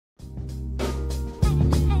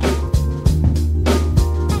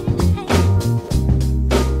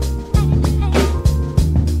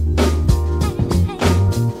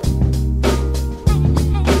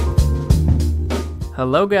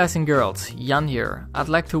Hello guys and girls, Jan here. I'd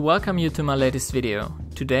like to welcome you to my latest video.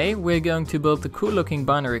 Today we're going to build the cool looking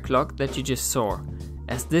binary clock that you just saw.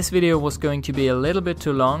 As this video was going to be a little bit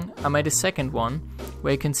too long, I made a second one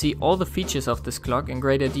where you can see all the features of this clock in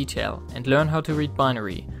greater detail and learn how to read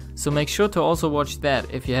binary. So make sure to also watch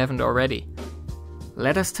that if you haven't already.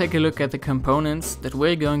 Let us take a look at the components that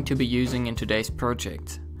we're going to be using in today's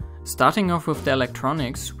project. Starting off with the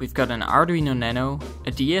electronics, we've got an Arduino Nano,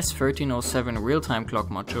 a Ws2811 real-time clock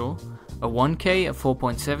module, a 1K, a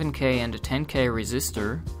 4.7K and a 10K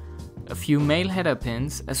resistor, a few male header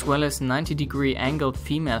pins as well as 90-degree angled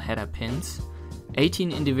female header pins,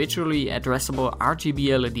 18 individually addressable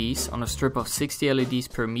RGB LEDs on a strip of 60 LEDs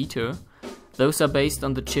per meter. Those are based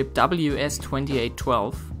on the chip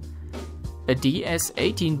Ws2811, a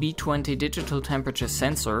DS18B20 digital temperature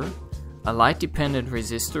sensor, a light-dependent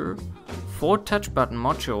resistor, 4 touch button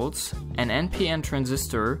modules, an NPN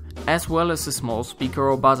transistor, as well as a small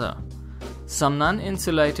speaker or buzzer. Some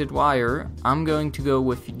non-insulated wire, I'm going to go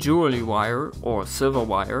with jewellery wire or silver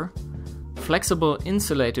wire, flexible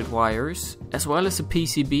insulated wires, as well as a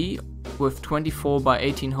PCB with 24 by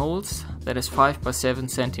 18 holes, that is 5 by 7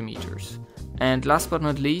 centimeters. And last but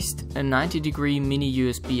not least, a 90-degree mini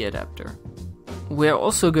USB adapter. We're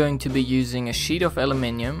also going to be using a sheet of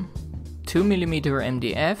aluminium, 2mm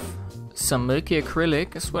MDF, some milky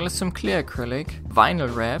acrylic as well as some clear acrylic,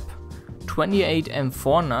 vinyl wrap, 28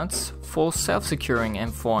 M4 nuts, 4 self-securing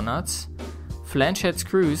M4 nuts, flange head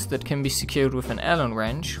screws that can be secured with an Allen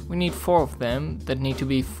wrench. We need 4 of them that need to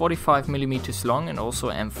be 45mm long and also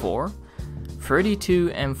M4,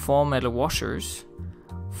 32 M4 metal washers,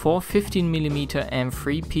 4 15mm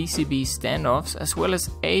M3 PCB standoffs as well as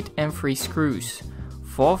 8 M3 screws,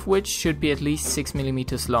 4 of which should be at least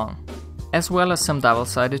 6mm long, as well as some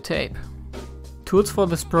double-sided tape. Tools for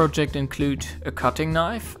this project include a cutting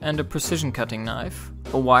knife and a precision cutting knife,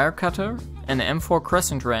 a wire cutter, an M4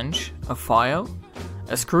 crescent wrench, a file,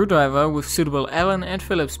 a screwdriver with suitable Allen and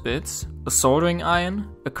Phillips bits, a soldering iron,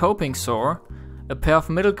 a coping saw, a pair of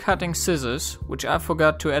middle cutting scissors, which I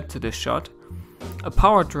forgot to add to this shot, a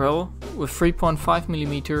power drill with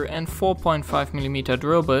 3.5mm and 4.5mm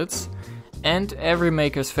drill bits, and every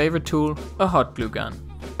maker's favorite tool, a hot glue gun.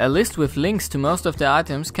 A list with links to most of the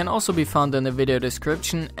items can also be found in the video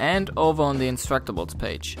description and over on the Instructables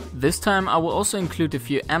page. This time I will also include a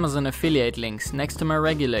few Amazon affiliate links next to my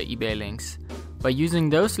regular eBay links. By using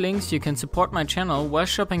those links you can support my channel while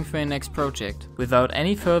shopping for your next project. Without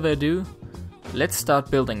any further ado, let's start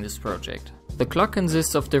building this project. The clock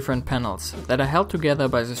consists of different panels that are held together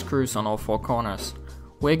by the screws on all 4 corners.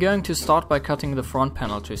 We're going to start by cutting the front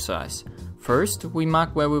panel to size. First, we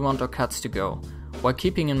mark where we want our cuts to go, while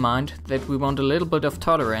keeping in mind that we want a little bit of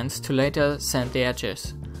tolerance to later sand the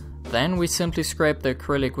edges. Then we simply scrape the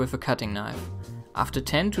acrylic with a cutting knife. After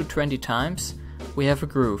 10 to 20 times, we have a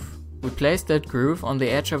groove. We place that groove on the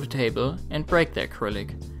edge of a table and break the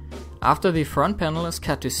acrylic. After the front panel is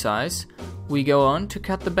cut to size, we go on to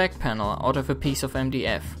cut the back panel out of a piece of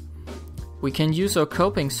MDF. We can use our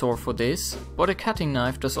coping saw for this, but a cutting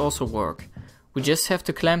knife does also work. We just have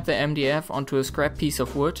to clamp the MDF onto a scrap piece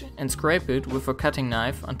of wood and scrape it with a cutting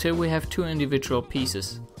knife until we have 2 individual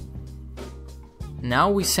pieces. Now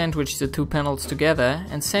we sandwich the 2 panels together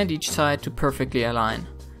and sand each side to perfectly align.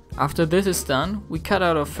 After this is done, we cut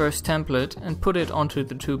out our first template and put it onto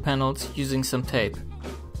the 2 panels using some tape.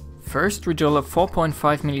 First we drill a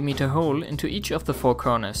 4.5mm hole into each of the 4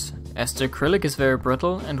 corners. As the acrylic is very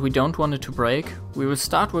brittle and we don't want it to break, we will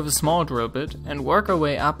start with a small drill bit and work our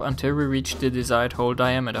way up until we reach the desired hole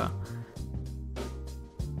diameter.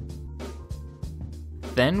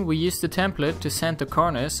 Then we use the template to sand the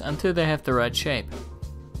corners until they have the right shape.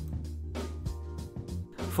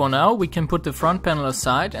 For now we can put the front panel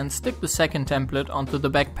aside and stick the second template onto the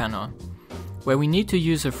back panel, where we need to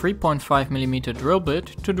use a 3.5mm drill bit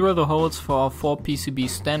to drill the holes for our 4 PCB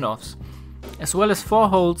standoffs, as well as 4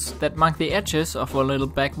 holes that mark the edges of our little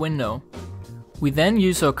back window. We then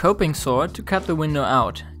use our coping saw to cut the window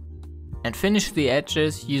out and finish the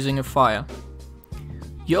edges using a file.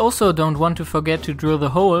 You also don't want to forget to drill the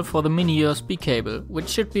hole for the mini USB cable, which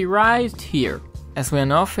should be right here. As we are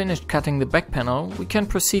now finished cutting the back panel, we can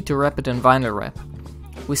proceed to wrap it in vinyl wrap.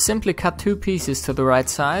 We simply cut 2 pieces to the right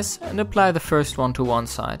size and apply the first one to one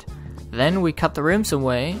side. Then we cut the rims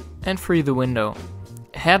away and free the window.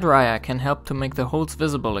 A hairdryer can help to make the holes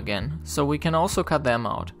visible again, so we can also cut them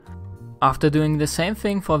out. After doing the same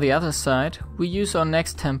thing for the other side, we use our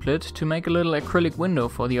next template to make a little acrylic window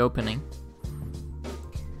for the opening.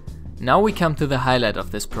 Now we come to the highlight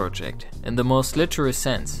of this project, in the most literal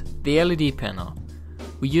sense, the LED panel.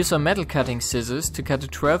 We use our metal cutting scissors to cut a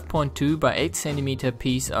 12.2 by 8 cm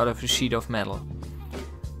piece out of a sheet of metal.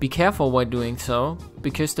 Be careful while doing so,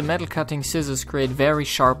 because the metal cutting scissors create very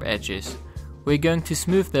sharp edges. We're going to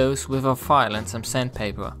smooth those with our file and some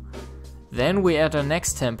sandpaper. Then we add our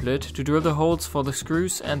next template to drill the holes for the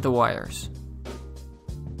screws and the wires.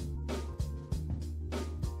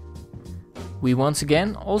 We once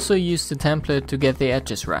again also use the template to get the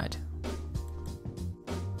edges right.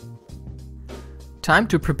 Time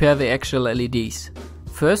to prepare the actual LEDs.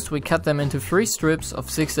 First we cut them into 3 strips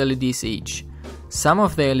of 6 LEDs each. Some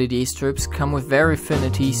of the LED strips come with very thin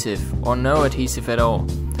adhesive or no adhesive at all.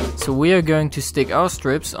 So we are going to stick our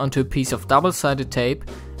strips onto a piece of double-sided tape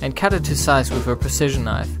and cut it to size with a precision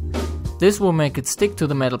knife. This will make it stick to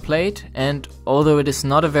the metal plate and, although it is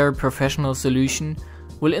not a very professional solution,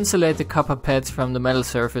 will insulate the copper pads from the metal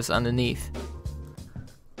surface underneath.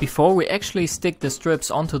 Before we actually stick the strips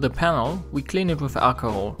onto the panel, we clean it with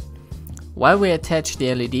alcohol. While we attach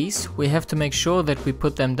the LEDs, we have to make sure that we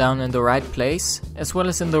put them down in the right place, as well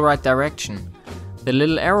as in the right direction. The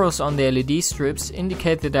little arrows on the LED strips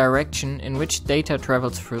indicate the direction in which data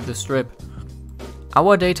travels through the strip.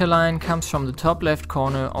 Our data line comes from the top left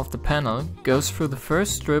corner of the panel, goes through the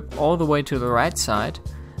first strip all the way to the right side,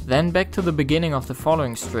 then back to the beginning of the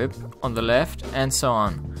following strip on the left, and so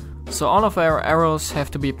on. So all of our arrows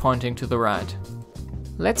have to be pointing to the right.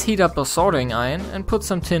 Let's heat up the soldering iron and put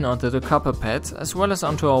some tin onto the copper pads as well as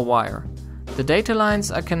onto our wire. The data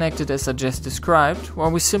lines are connected as I just described,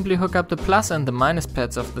 while we simply hook up the plus and the minus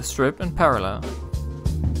pads of the strip in parallel.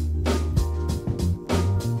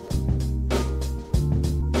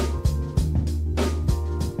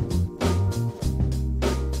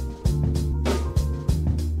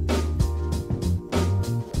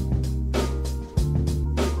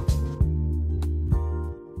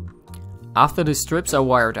 After the strips are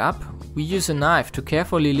wired up, we use a knife to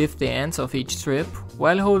carefully lift the ends of each strip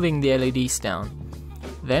while holding the LEDs down.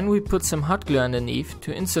 Then we put some hot glue underneath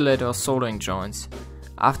to insulate our soldering joints.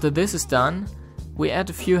 After this is done, we add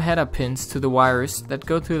a few header pins to the wires that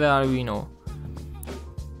go to the Arduino.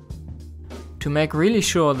 To make really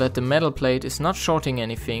sure that the metal plate is not shorting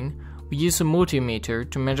anything, we use a multimeter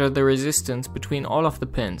to measure the resistance between all of the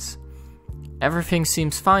pins. Everything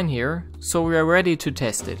seems fine here, so we are ready to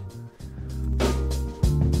test it.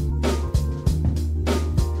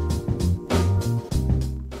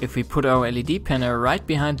 If we put our LED panel right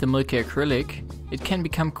behind the milky acrylic, it can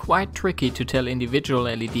become quite tricky to tell individual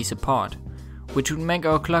LEDs apart, which would make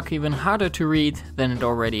our clock even harder to read than it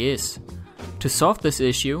already is. To solve this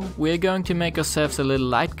issue, we are going to make ourselves a little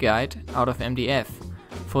light guide out of MDF.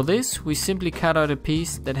 For this, we simply cut out a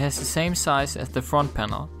piece that has the same size as the front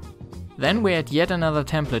panel. Then we add yet another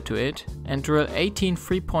template to it and drill 18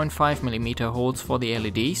 3.5mm holes for the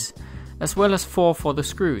LEDs, as well as 4 for the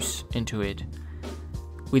screws, into it.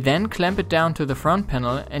 We then clamp it down to the front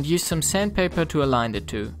panel and use some sandpaper to align the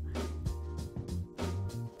two.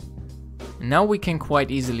 Now we can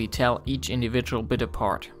quite easily tell each individual bit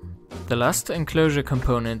apart. The last enclosure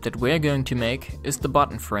component that we're going to make is the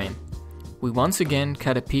button frame. We once again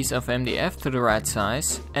cut a piece of MDF to the right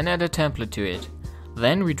size and add a template to it.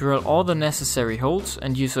 Then we drill all the necessary holes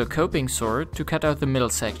and use our coping saw to cut out the middle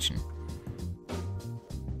section.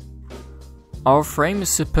 Our frame is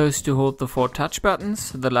supposed to hold the 4 touch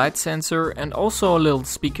buttons, the light sensor and also a little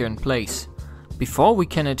speaker in place. Before we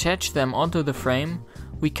can attach them onto the frame,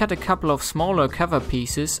 we cut a couple of smaller cover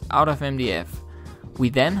pieces out of MDF.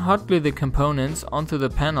 We then hot glue the components onto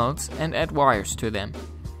the panels and add wires to them.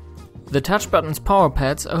 The touch buttons power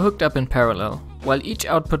pads are hooked up in parallel, while each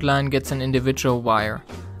output line gets an individual wire.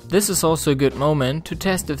 This is also a good moment to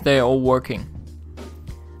test if they are all working.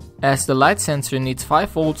 As the light sensor needs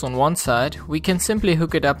 5 volts on one side, we can simply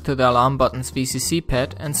hook it up to the alarm button's VCC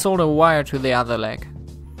pad and solder a wire to the other leg.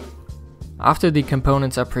 After the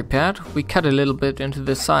components are prepared, we cut a little bit into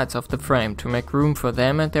the sides of the frame to make room for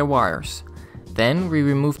them and their wires. Then we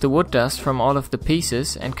remove the wood dust from all of the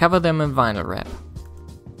pieces and cover them in vinyl wrap.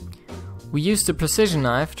 We use the precision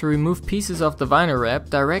knife to remove pieces of the vinyl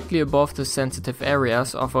wrap directly above the sensitive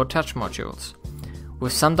areas of our touch modules.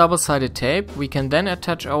 With some double-sided tape, we can then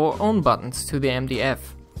attach our own buttons to the MDF.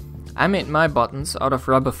 I made my buttons out of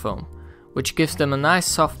rubber foam, which gives them a nice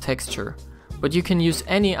soft texture, but you can use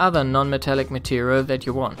any other non-metallic material that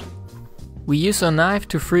you want. We use our knife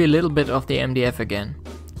to free a little bit of the MDF again,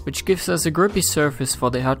 which gives us a grippy surface for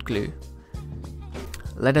the hot glue.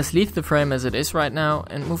 Let us leave the frame as it is right now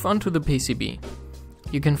and move on to the PCB.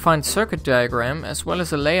 You can find circuit diagram as well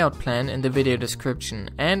as a layout plan in the video description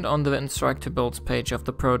and on the Instructables page of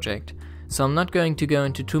the project, so I'm not going to go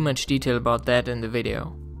into too much detail about that in the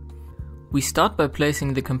video. We start by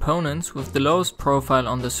placing the components with the lowest profile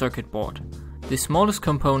on the circuit board. The smallest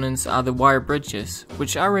components are the wire bridges,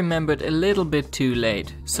 which I remembered a little bit too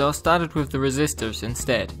late, so I started with the resistors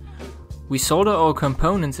instead. We solder our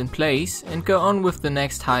components in place and go on with the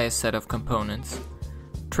next highest set of components.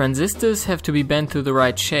 Transistors have to be bent to the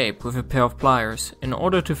right shape with a pair of pliers in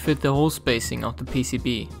order to fit the hole spacing of the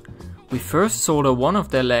PCB. We first solder one of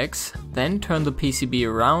their legs, then turn the PCB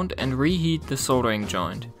around and reheat the soldering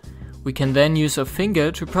joint. We can then use our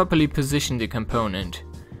finger to properly position the component.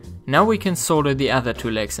 Now we can solder the other two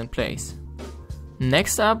legs in place.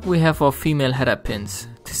 Next up we have our female header pins.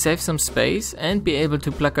 To save some space and be able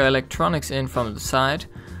to plug our electronics in from the side,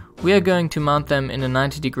 we are going to mount them in a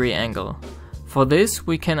 90-degree angle. For this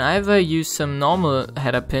we can either use some normal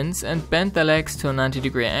header pins and bend the legs to a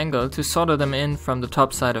 90-degree angle to solder them in from the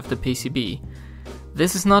top side of the PCB.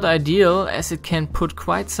 This is not ideal as it can put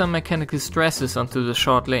quite some mechanical stresses onto the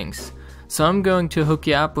short links, so I'm going to hook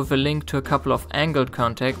you up with a link to a couple of angled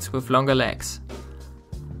contacts with longer legs.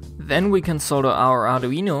 Then we can solder our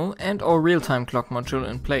Arduino and our real-time clock module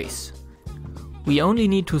in place. We only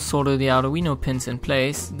need to solder the Arduino pins in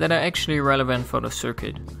place that are actually relevant for the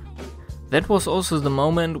circuit. That was also the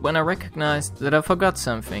moment when I recognized that I forgot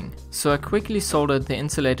something, so I quickly soldered the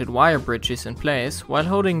insulated wire bridges in place while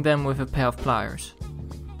holding them with a pair of pliers.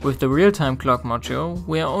 With the real-time clock module,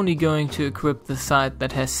 we are only going to equip the side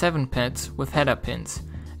that has 7 pads with header pins,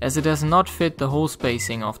 as it does not fit the hole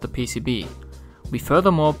spacing of the PCB. We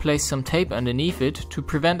furthermore place some tape underneath it to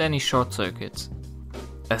prevent any short circuits.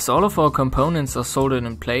 As all of our components are soldered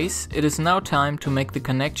in place, it is now time to make the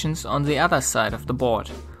connections on the other side of the board.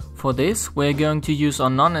 For this, we are going to use our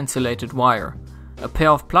non-insulated wire. A pair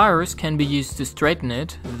of pliers can be used to straighten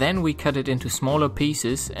it, then we cut it into smaller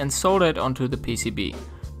pieces and solder it onto the PCB.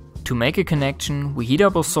 To make a connection, we heat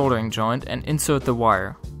up our soldering joint and insert the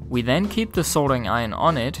wire. We then keep the soldering iron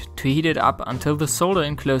on it to heat it up until the solder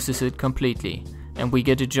encloses it completely, and we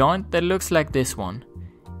get a joint that looks like this one.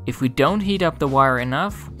 If we don't heat up the wire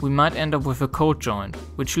enough, we might end up with a cold joint,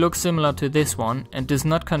 which looks similar to this one and does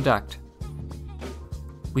not conduct.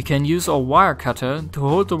 We can use our wire cutter to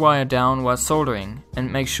hold the wire down while soldering and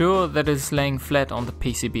make sure that it is laying flat on the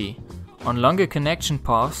PCB. On longer connection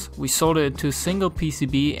paths, we solder it to a single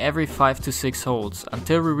PCB every 5 to 6 holes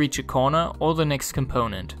until we reach a corner or the next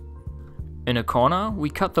component. In a corner, we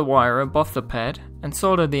cut the wire above the pad and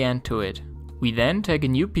solder the end to it. We then take a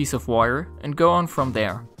new piece of wire and go on from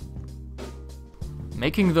there.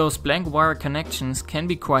 Making those blank wire connections can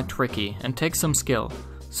be quite tricky and take some skill,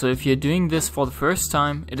 so if you're doing this for the first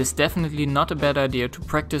time, it is definitely not a bad idea to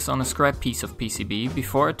practice on a scrap piece of PCB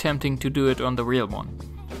before attempting to do it on the real one.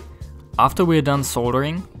 After we are done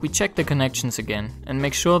soldering, we check the connections again and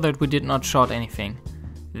make sure that we did not short anything.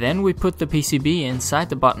 Then we put the PCB inside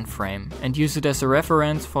the button frame and use it as a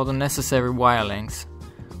reference for the necessary wire lengths.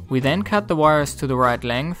 We then cut the wires to the right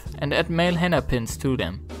length and add male header pins to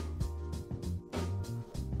them.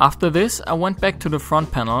 After this, I went back to the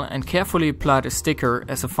front panel and carefully applied a sticker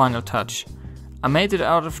as a final touch. I made it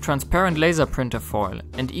out of transparent laser printer foil,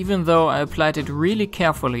 and even though I applied it really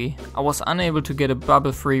carefully, I was unable to get a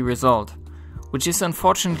bubble-free result, which is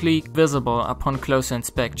unfortunately visible upon closer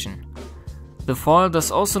inspection. The foil does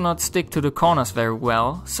also not stick to the corners very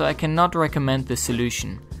well, so I cannot recommend this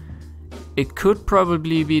solution. It could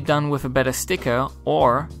probably be done with a better sticker,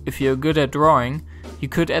 or, if you're good at drawing, you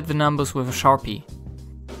could add the numbers with a Sharpie.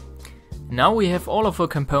 Now we have all of our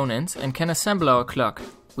components and can assemble our clock.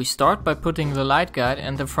 We start by putting the light guide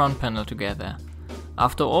and the front panel together.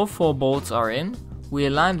 After all 4 bolts are in, we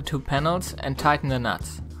align the 2 panels and tighten the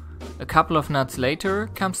nuts. A couple of nuts later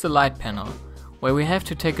comes the light panel, where we have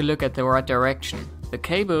to take a look at the right direction. The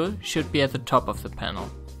cable should be at the top of the panel.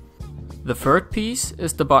 The third piece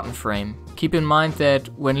is the button frame. Keep in mind that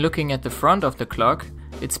when looking at the front of the clock,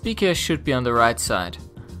 its speakers should be on the right side.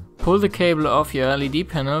 Pull the cable off your LED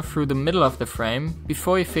panel through the middle of the frame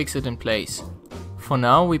before you fix it in place. For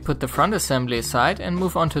now we put the front assembly aside and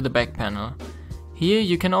move on to the back panel. Here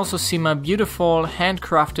you can also see my beautiful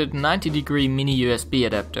handcrafted 90-degree mini USB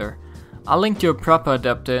adapter. I'll link to a proper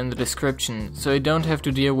adapter in the description so you don't have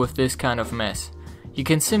to deal with this kind of mess. You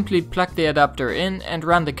can simply plug the adapter in and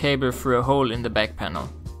run the cable through a hole in the back panel.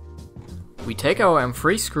 We take our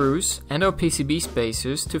M3 screws and our PCB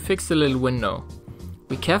spacers to fix the little window.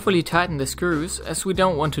 We carefully tighten the screws as we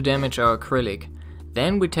don't want to damage our acrylic.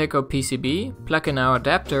 Then we take our PCB, plug in our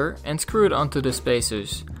adapter and screw it onto the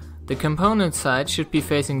spacers. The component side should be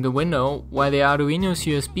facing the window, while the Arduino's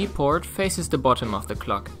USB port faces the bottom of the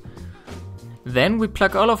clock. Then we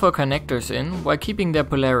plug all of our connectors in while keeping their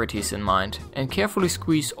polarities in mind and carefully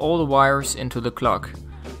squeeze all the wires into the clock.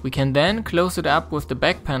 We can then close it up with the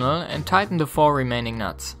back panel and tighten the 4 remaining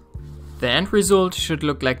nuts. The end result should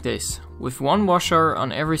look like this, with one washer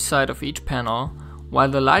on every side of each panel, while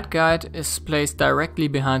the light guide is placed directly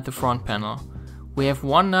behind the front panel. We have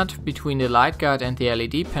one nut between the light guide and the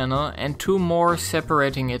LED panel and 2 more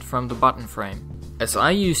separating it from the button frame. As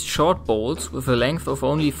I used short bolts with a length of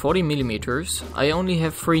only 40 mm, I only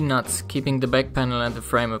have 3 nuts keeping the back panel and the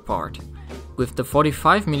frame apart. With the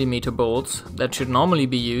 45 mm bolts that should normally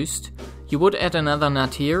be used, you would add another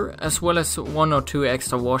nut here as well as 1 or 2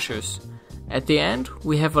 extra washers. At the end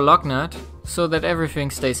we have a lock nut so that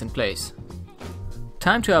everything stays in place.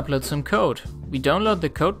 Time to upload some code. We download the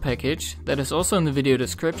code package that is also in the video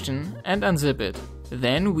description and unzip it.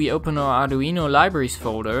 Then we open our Arduino libraries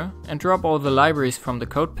folder and drop all the libraries from the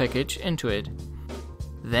code package into it.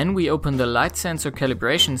 Then we open the light sensor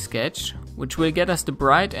calibration sketch, which will get us the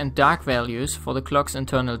bright and dark values for the clock's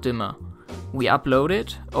internal dimmer. We upload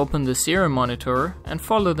it, open the serial monitor and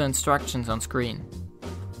follow the instructions on screen.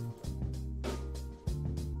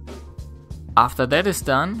 After that is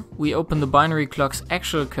done, we open the binary clock's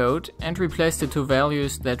actual code and replace the 2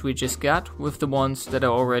 values that we just got with the ones that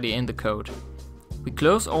are already in the code. We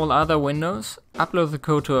close all other windows, upload the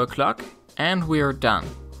code to our clock, and we are done.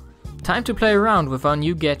 Time to play around with our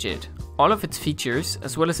new gadget. All of its features,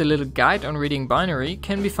 as well as a little guide on reading binary,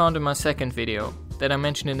 can be found in my second video that I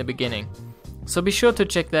mentioned in the beginning. So be sure to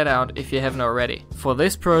check that out if you haven't already. For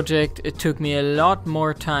this project, it took me a lot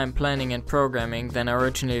more time planning and programming than I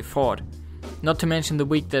originally thought. Not to mention the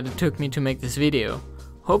week that it took me to make this video.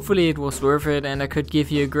 Hopefully it was worth it and I could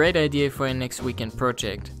give you a great idea for your next weekend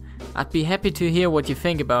project. I'd be happy to hear what you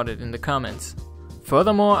think about it in the comments.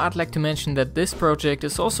 Furthermore, I'd like to mention that this project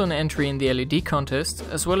is also an entry in the LED contest,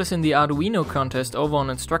 as well as in the Arduino contest over on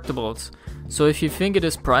Instructables. So if you think it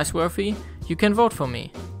is prize-worthy, you can vote for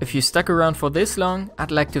me. If you stuck around for this long,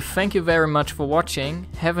 I'd like to thank you very much for watching,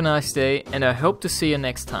 have a nice day, and I hope to see you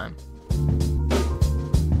next time.